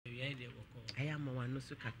one no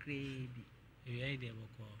so kakra bi. We dey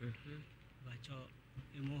boko. Bacho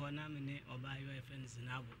emu ho na me ne oba yo friends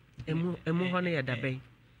na abo. Emu ho ne ya da ben.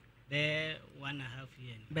 Be 1.5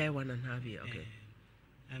 year. Be 1.5 year, okay.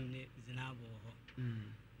 Ne zinabo ho.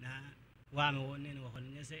 Na wa me woni ne ho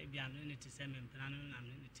ne se bia me ne te se me mpana no na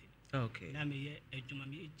me ne te. Okay. Na me ye adwuma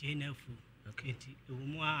me je na fu. Okay. Enti ewu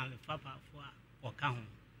mu a me papa fo a oka ho.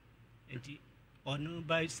 Enti onu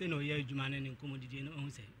ba se no ye adwuma ne nkomodidi no hu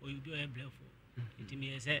se oyibi o ye brefo. Enti me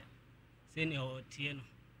ye se ne o tie no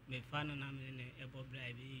me fa no na me ne ebo bra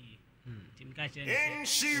be yi. Enti me ka che ne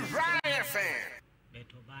se fan.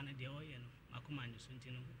 Beto ba na de o ye no makoma nyu so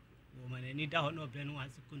ntino wo ma na ni da ho no be no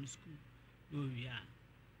ase ko school no wi a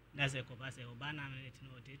na se ko ba se oba na me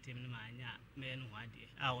tino o tetem no ma anya me no ho ade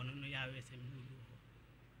a wono no ya we se me no ho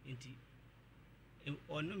enti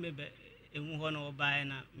onu me be emu ho no oba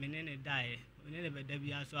na me ne dai me ne be da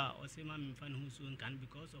bia so a o se ma me fa no so nkan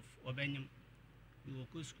because of obenyam wo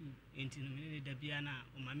ko school enti no me ne da bia na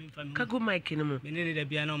o ma me fa me kago mic no mo me ne da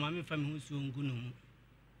bia na o ma me fa me so ngu no mu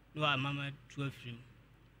no a mama 12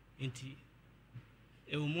 enti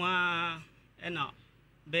emu a na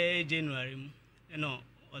be January mu no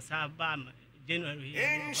osa ba January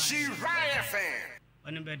in she riot fan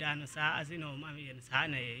oni be da no sa ase no ma me ye sa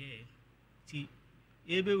na ye ti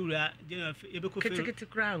e be wura January e be ko kete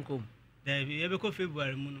kra nkom da e be ko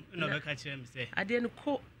February mu no be ka kire me se ade no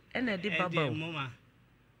ko na de baba mama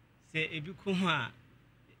se e bi ko a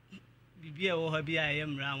bibia wo ha bia ye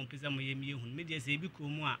mra mo pesa mo ye mi ehun me de se e bi ko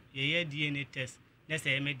mu a ye DNA test na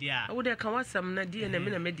se me dia wo de ka wasam na DNA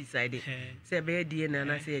me na me decide se be DNA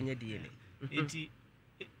na se yenye DNA enti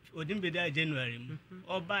odin be da January mu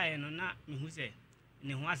oba ye no na me hu se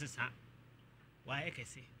ne ho asesa wa ye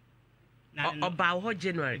kese na oba ho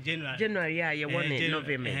January a ye won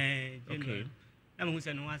November okay na me hu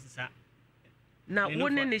se ne ho asesa na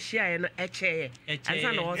woni ne hia ye no eche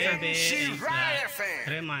ansa na wo se be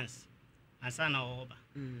 3 months ansa na oba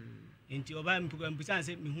enti oba mpusan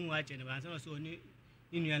se me hu a che ne ba ansa so ni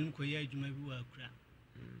nuan ko ye adwuma bi wa kura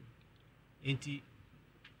enti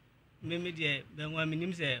me de be nwa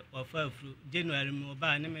minim se ofa afru January mu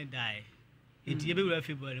oba ne me dai enti ye be wura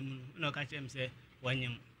February mu no ka chem se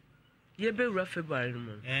wanyem ye be wura February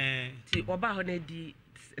mu ti oba ho na di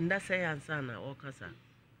nda se ansa na o kasa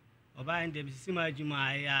oba ende bi sima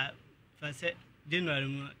adwuma ya fa se January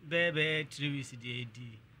mu be 3 weeks de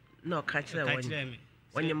di no ka chere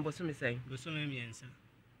wanyem bo so me sai bo so me miensa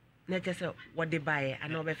na kese what they buy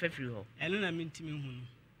and no be free ho eno na mintimi hu no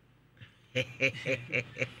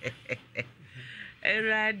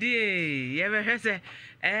eradi ye be hwese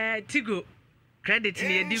Tigo credit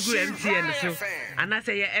ni edigu MTN so ana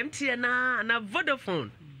say ye MTN na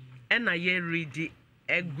Vodafone na ye ready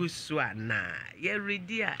egusu na ye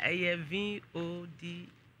ready a ye VOD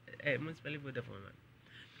mo spell Vodafone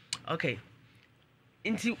okay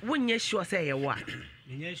inti wonye sure say ye wa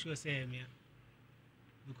menye sure say me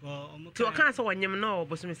because so kan say wonyem no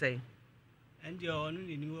obosom say and you onu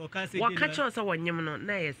ni o ka say what catch us wonyem no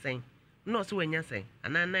na ye say no so wanya say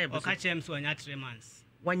ana na e o ka chem so wanya 3 months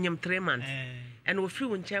wanyem 3 months and we free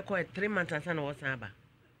won check 3 months asa na wo san ba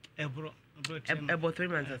ebro 3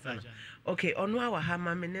 months asa okay onu awa ha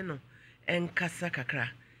ma me ne no enkasa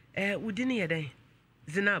kakra udini ye den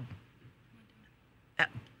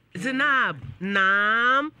Zinab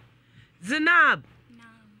nam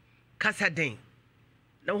kasadin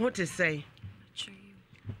na what to say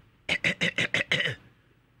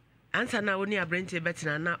answer na woni abrante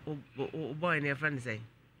betina na o boy na friend say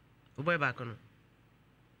o boy back no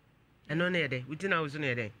eno na yede udina wo so na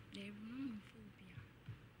yede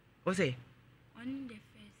o say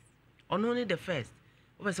only the first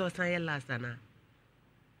o be so san last na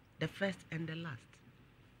the first and the last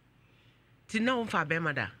tina on fa be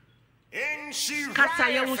mada kasa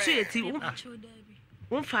ya wo so yeti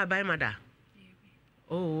on fa be mada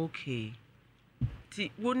oh okay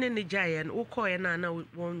ti woni ne jaye no ukoye na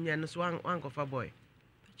won nya no so an kofa boy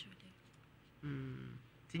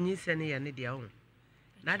ti nyi se ne ya ne dia ho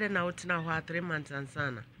na de na wotina ho 3 months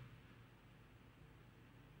ansana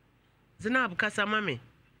Zinab kasa mame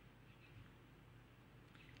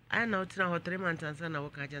ai na wotina ho 3 months ansana wo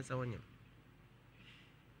ka jansa wonyam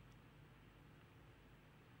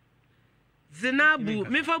Zinabu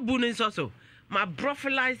me fa bu ni so ma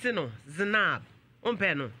brophilize no Zinab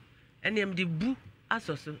ompe no enem di bu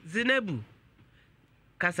asoso Zinabu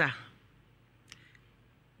kasa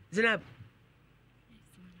Zinab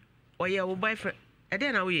oye wo boyfriend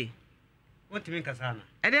ede na we what mean kasa na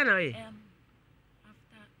ede na we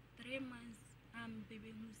after 3 months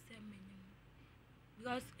baby who say me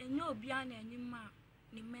because enyo obi an enima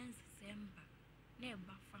ni mens semba na e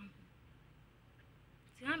ba fam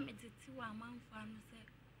Tia me tete wa amanfa no se.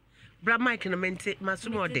 Bra mic no mente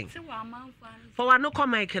masumodin. Tete wa amanfa no. For wa no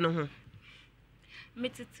come mic no ho. Me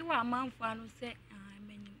tete wa amanfa no se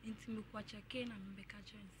menyim enti me kwa cheke na me beka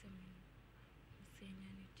chensem. Se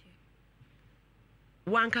nya ne tie.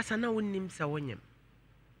 Wankasa na wonnim sa wonyem.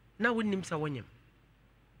 Na wonnim sa wonyem.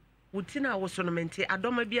 Wutina wo so no mente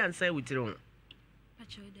adoma bi ansa wutire ho.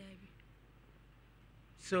 Pacho dabi.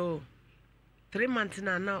 So 3 months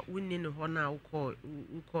na wonni no ho na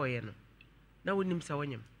ukọ ye no. Na wonnim sa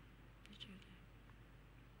wonyem.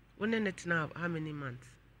 Wonne net now how many months?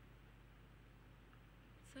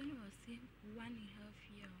 So no say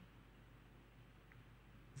 1.5 year.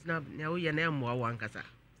 Snap na wo ye na amwa wankasa.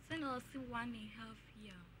 So no say 1.5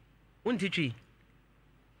 year. Unti twi.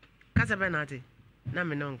 Kasa benate. Na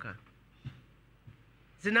me nonka.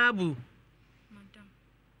 Zinabu. Madam.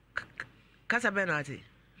 Kasa benate.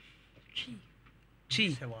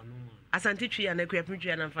 Chi. Asante twi ana kwapim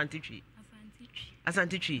twi ana mfante twi.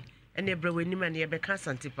 Asante twi. Ene bra wanim ana ye beka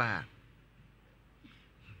asante pa.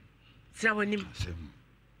 Sina wanim.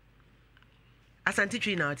 Asante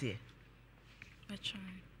twi na ote. Pacho.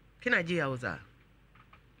 Kina ji yauza.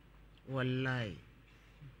 Wallahi.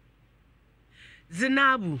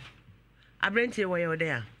 Zinabu. Abrente wo ye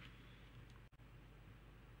there.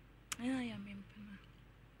 Ina ya mempena.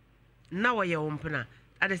 Na wo ye wompena.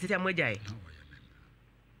 Ada sisi amojai.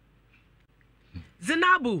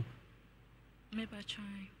 Zinabu. Me pacho.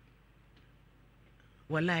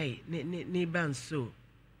 Wallahi ni banso.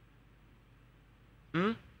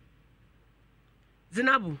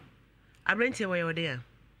 Zinabu. Abrente wo ye there.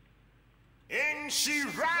 In she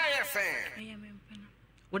riot fan. I am mempena.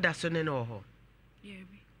 Wo da so ne no ho.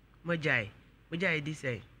 Yebi. Mojai di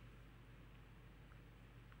say.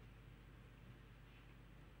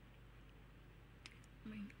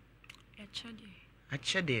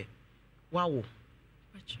 Achade. Wow.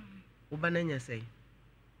 Pacho. Ubananya say.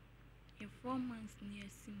 4 months near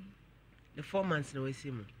sim. The 4 months no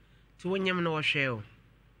sim. To wonyam no hwe o. O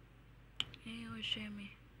hwe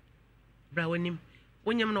me. Bra wonim.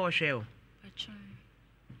 Wonyam no hwe o. Pacho.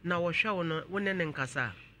 Na wo hwe wo no wonne ne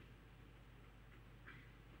nkasa.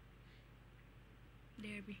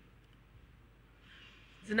 Derby.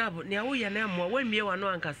 Zinabu ne awo ya na mo wanmie wa no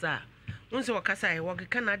ankasa. Wonse wakasa e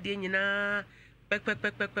wokeka na de nyina pek.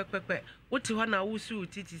 Woti ho na wusu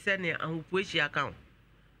titi se ne ahopu ehia kan.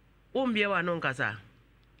 Wombie wa no ankasa.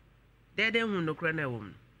 Dede hu no kra na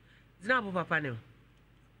wom. Zinabu papa ne.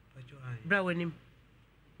 Bra wonim.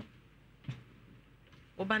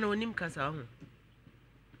 Oba na wonim kasa ho.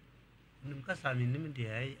 Wonim kasa mi nim de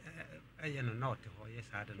ay no na ote ho yes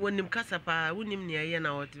ada. Wonim kasa pa wonim ne aye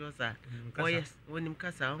na ote ho sa. Oh yes, wonim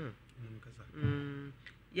kasa ho. Wonim kasa.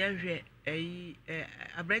 Yanhwe ai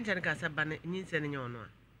abranta ne kasa ba nyinse ne nyono a.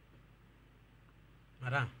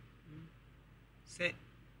 Madam. Se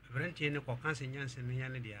abranta ne ko kanse nyanse ne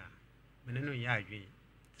yane dia. Mene no ya adwen.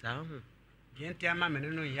 Sa ho. Gente ama mene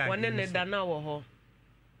no ya adwen. Wone ne da na wo ho.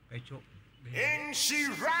 Pecho. In she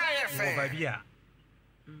riot fan. Babia.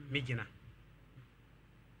 Migina.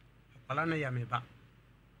 Akwala no ya meba.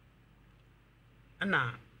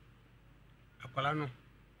 Ana akwala no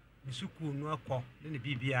misuku no akọ ne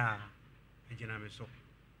bibia agina me so.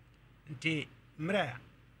 Nti mra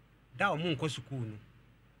da o mun ko suku no.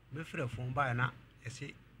 Me frɛ fon ba na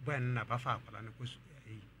ese bwan na ba fa akwala no ko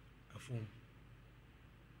afon.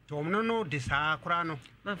 To no de sa akora no.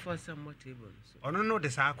 Man for some more table so. Ono no de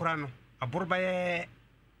sa akora no. Aborba ye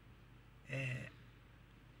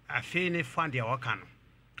afi ne fund ya waka no.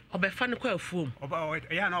 Obefa ne kwa afuom.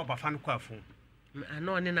 Ya na oba fa no kwa afon.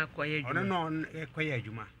 Ano ne na kwa ye Ono no kwa ye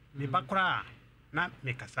adwuma. Me bakora na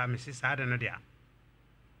me kasa me se saade no dia.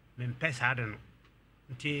 Me mpe saade no.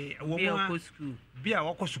 Nti wo mu bia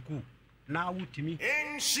wako school na wutimi.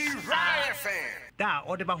 In she riot fan. Da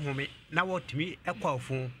ode ba home na wotimi ekwa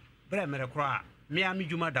afon. Bra mere kora me ami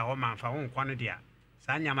dwuma da ho manfa wo nkwa no dia.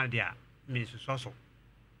 Sa nyama dia me susoso.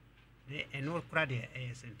 Eno kora de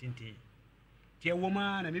sentinti. Tie wo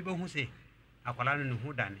ma na me ba hu se akwala no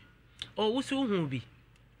hu dane. O wusu hu bi.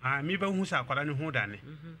 Me ba hu se akwala no hu dane.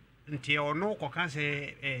 Nti ono ko kan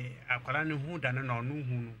se akwala no hu dane na ono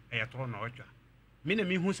hu no toro na otwa. Me na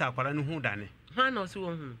me hu se akwala no hu dane. Ha na so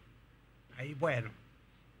hu. Ai boy no.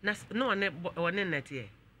 Na no one netie.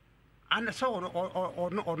 Ana so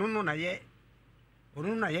ono no na ye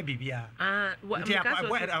onu na ye bibia nti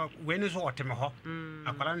akwa we ni so oteme ho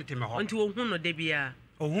akwala ni teme ho nti wo hu no de bia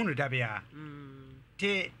ohunu da bia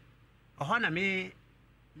ti oho na me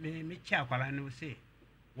cha akwala ni se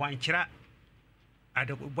wankyira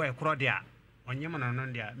ade boy kro dia onyem no no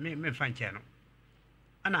dia me fa nche no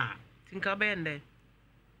ana tinka bende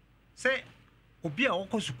se obi a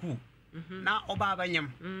wokɔ school na oba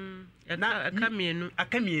abanyam na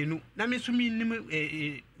akamienu na me so minnim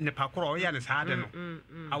ne pakoro ya ne saade no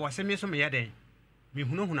awose me so me yɛden me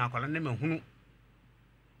hunu akwala na me hunu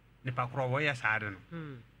ne pakoro wo ya saade no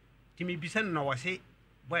ti me bisa no wose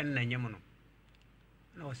boy na nyem no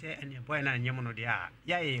na wose ene boy na nyem no dia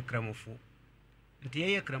ya ye kramofo nti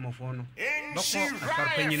ye kramofo no bako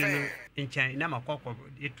asarpanyini no nkyɛn na makɔkɔ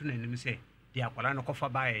etu na nim sɛ dia akwala no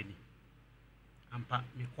kɔfa baaye ni ampa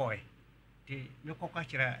me kɔe ti me kɔkɔ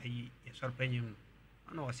kyerɛ ayi asarpanyim no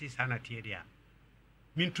na wose sana tie dia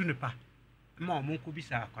mintu ne pa ma o monko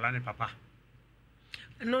bisa akwala ne papa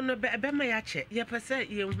no be ma ya che ye pese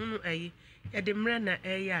ye hunu ayi ye de mra na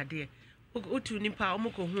ayi ade otu nipa o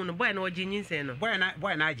moko hunu no boy na oji nyinsen no boy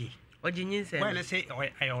na agi oji nyinsen boy na say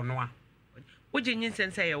ayo no a oji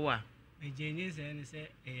nyinsen say ye wo a meji nyinsen ne say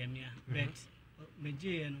eyamia bet meji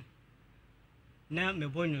ye no na me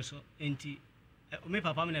bonyo so enti o me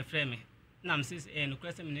papa me na frɛ me na am say no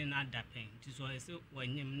kwese me na da pen ti so say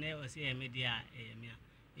wanyem na o say me dia eyamia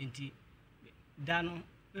enti da no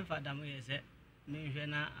me fada mo ye say me hwe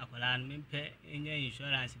na akwala no me pɛ enya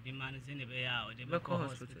insurance bi ma no se ne be ya o de be ko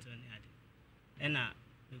hospital ni ade ena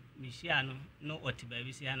me shia no otiba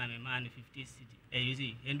bi sia na me ma no 50 cedi you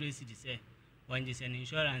see 100 cedi say when you send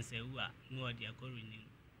insurance wu a no o de akorenim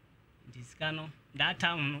diska no that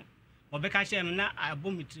time no obeka share me na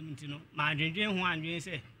abomitrim no ma adwendwen ho adwen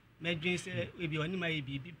say medwen say e bi oni ma ye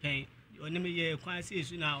bi pen oni me ye kwan say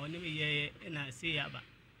esu na oni me ye na say aba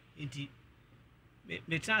enti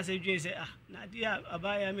me try say dwen say na dia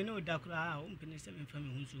abaya me no da kura o mpene say me fa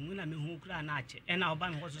me hu so mu na me hu kura na ache e na oba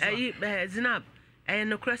me ho so Zinab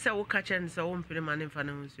no kura say wo ka chen say wo mpene ma ne fa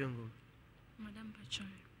ne hu so ngo Madam Pacho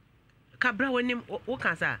kabra wonim wo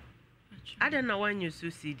ka sa ada na wan you so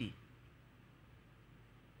CD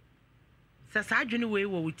sa adwene we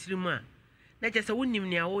wo wutirimu a na je say wonim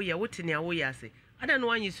ne awo ye wote ne awo ye ase ada na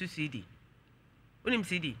wan you so CD wonim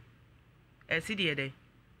CD CD ye dey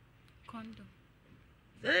condom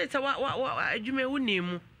say wa adwuma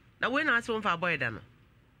wonim na we na ase wo fa boy da no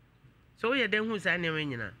so ye den hu sa ne we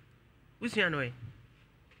nyina usua no we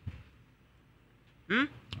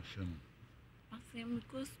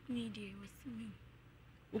because media was me.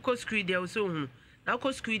 Uko school there so hu. Na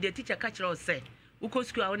uko school there teacher catch us say. Uko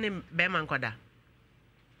school a woni be man kwada.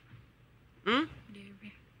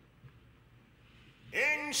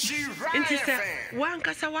 Inti say wan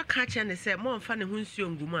kasa wa catch and say mo mfa ne hu nsuo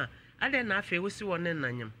ngumu a ade na afa wosi won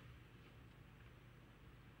na nyam.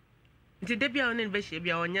 Inti de bia woni be hye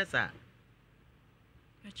bia onya sa.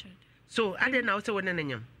 So ade na wo se won na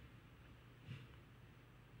nyam.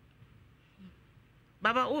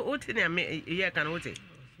 Baba, what in a year can what?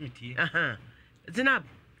 Zinab,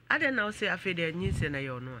 I don't know, say I feel their news and I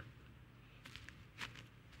don't know.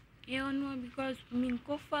 You know, because min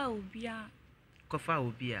kofa ubia. Kofa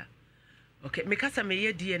ubia. Okay, Mikasa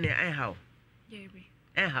may DNA and how?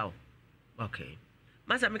 And how? Okay.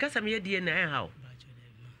 Massa Mikasa may DNA and how?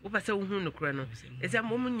 Upa so hunu crano. Is a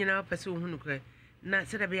woman you know, pursue hunu na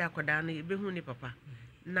said a be aquadani, be huni papa.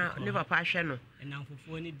 Na never passion and now for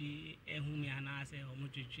phone be a whom ya na say or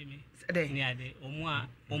much chimney near the Omwa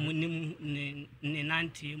Omunim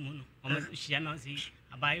Nanti Muno, almost Shamasi,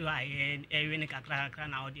 about you I a crack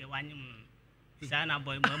now, dear one Sana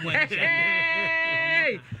boy,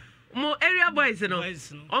 more area boys, and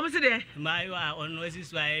almost there. My on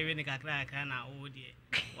noises why I really crack now, oh dear.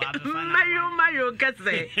 Mario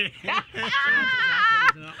Casse.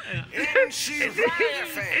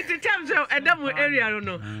 It's a time so a dumb area, I don't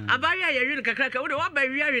know. Abaya, you're a cracker. What by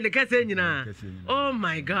we are in the Cassina? Oh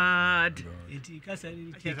my God. It's why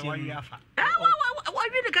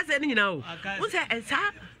you the Cassini now? What's that? And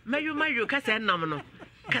sir, Mario Cassan nominal.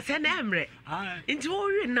 Cassan Emre. Into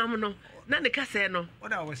all your nominal. Not the Cassano.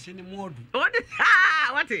 What I was seeing more. What is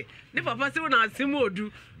what it? The papa soon as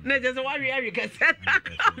Simodu. No, just why we are you Cassan.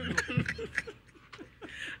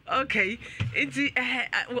 Okay, it's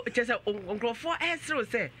just Uncle 4 Astro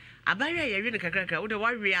say. Abaya, you're in a cracker. What the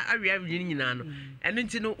why we are in Nano. And then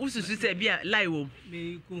to know Usu say, be a lie womb.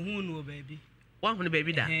 Me, Kuhuno, baby. One from the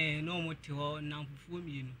baby that. No more to all now for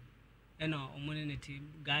me. And our money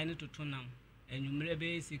guy to Tonam. And you may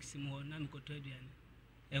be 6 more Namcotodian.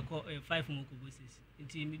 5 more buses.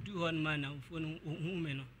 It me do one man now for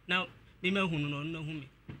whom now, me who no whom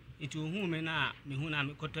it will whom and me who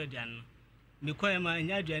am cotodian. Me call my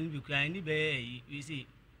Yadian be crying, be you see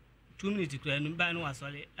 2 minutes to cry and ban was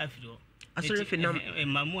solid after all. I saw if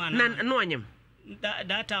Mamma no him.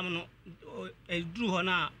 That time no drew her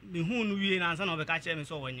now, me who we and son of a catcher and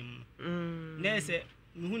so on him. There say,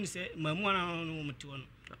 me who say, Mamma no mutuan.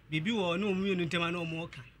 Bibi or no moon in Temano more.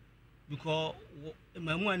 because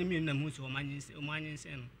mamu ani mi na mu so omanyin se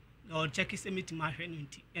no or check se meet ma hwe no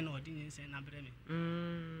nti e na odin se na bre me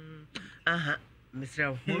aha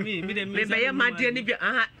Mr. Mommy, me be ya made ni bi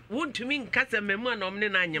aha wontumi nkasa mamu anom ne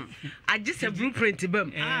na anyam age se blueprint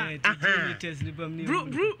bam aha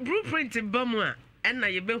blueprint bam a enna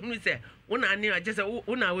ye behunu se wona ani age se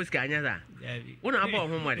wona woska anya za wona aba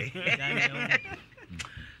ho mode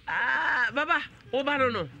baba wo ba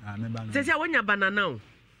no se se wonya banana o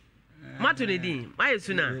mato ne din ma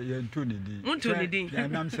yesu na ye nto ne din monto ne din ya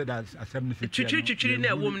nam said as assembly twitwi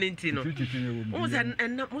na wom ne nti no wo se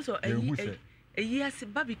enna mo so eyi ase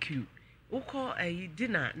barbecue uko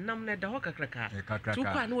dinner nam na da ho kakraka to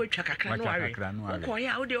kwa na watwa kakra no are uko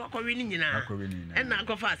ya wo de wakɔwe ni nyina enna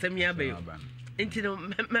akɔfa asɛm ya ba yo nti no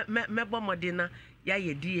mebɔ modena ya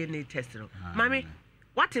ye DNA test no mami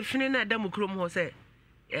what if ni na da mu krom ho sɛ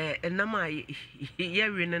enam a ye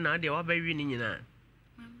wi ne na de wa ba wi ni nyina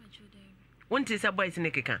wonte sɛ boys ne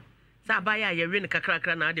keka sɛ aba ya ye wi ne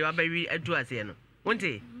kakra na de wa ba wi adu ase no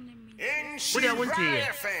wonte what do want to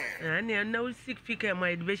and no sick figure my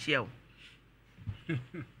advision.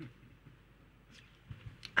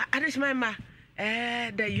 I just remember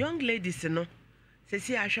the young ladies, no. Says,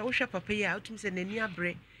 I shall wish papa out to send a near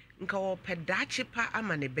break and call pedachi pa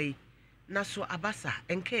amane bay. Naso abasa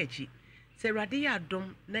and kechi. Say radia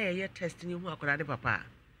dom na ye testing you who are papa.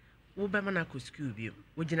 Wobamana could scoob you.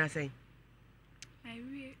 Would you not say?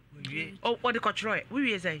 Oh, what the coach Roy?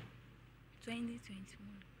 We say 2021.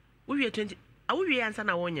 We are 20. Are we answer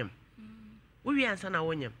na wonyam? We answer na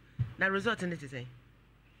wonyam. Na result in it say.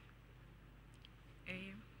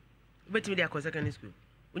 But me dey go secondary school.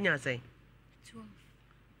 Unya say 12.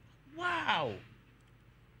 Wow.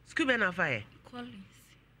 School be na fire.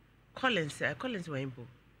 Collins wa impo.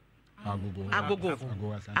 Agogo.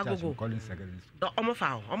 Collins secondary school. Omo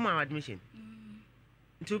fa, omo admission.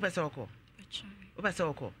 2% oko. O pese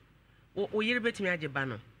oko. O yiri betimi age ba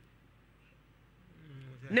no.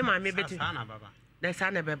 Ne ma me beti na sa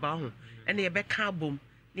na beba ho ene ye be ka bom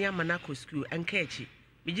ne amana ko school enka echi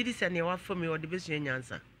me gidi se ne wa fami o de besu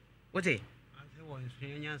nyansa wote ase won su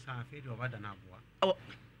nyansa afi de obada na aboa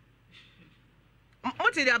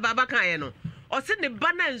mote de ababa kan ye no o se ne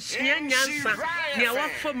ba na nsu nyansa ne wa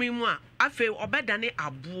fami mu a afi obada ne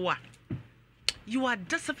aboa. You are a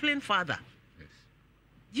disciplined father. Yes.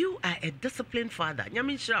 You are a disciplined father.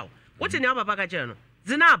 Nyamin shraw wote ne ababa ka che no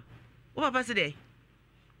Zinab wo papa se dey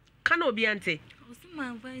Can obi ante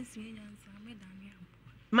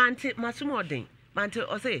mante masumodin mante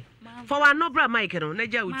o say for wa no bra mic no na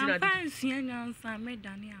ja utina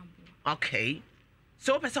okay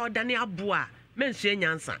so pesa odane aboa mensua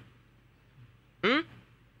nyansa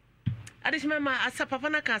adishima asa papa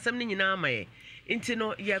na ka asem ni nyina amaye nti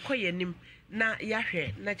no ye koyenim na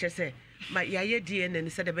yahwe na kyese ma yaye DNA ne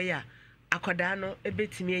se de be ya akoda no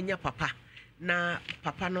ebetimi enya papa na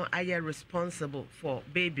papa no aye responsible for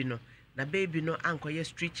baby no na baby no ankoye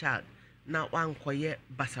street child na wankoye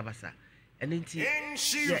basabasa enenti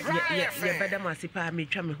ye beda masipa me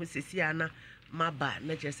twa me ho sesia na maba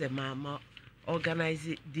na chese ma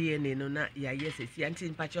organize DNA no na yaye sesia nti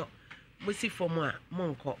mpacho musi form a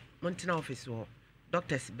monko montena office ho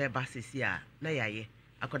doctors beba sesia na yaye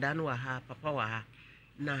akoda no wa ha papa wa ha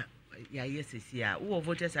na yaye sesia wo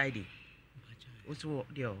voters ID wo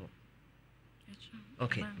dio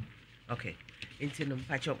okay. Into no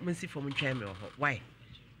patch up, Missy from Chamber. Why?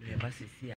 We have a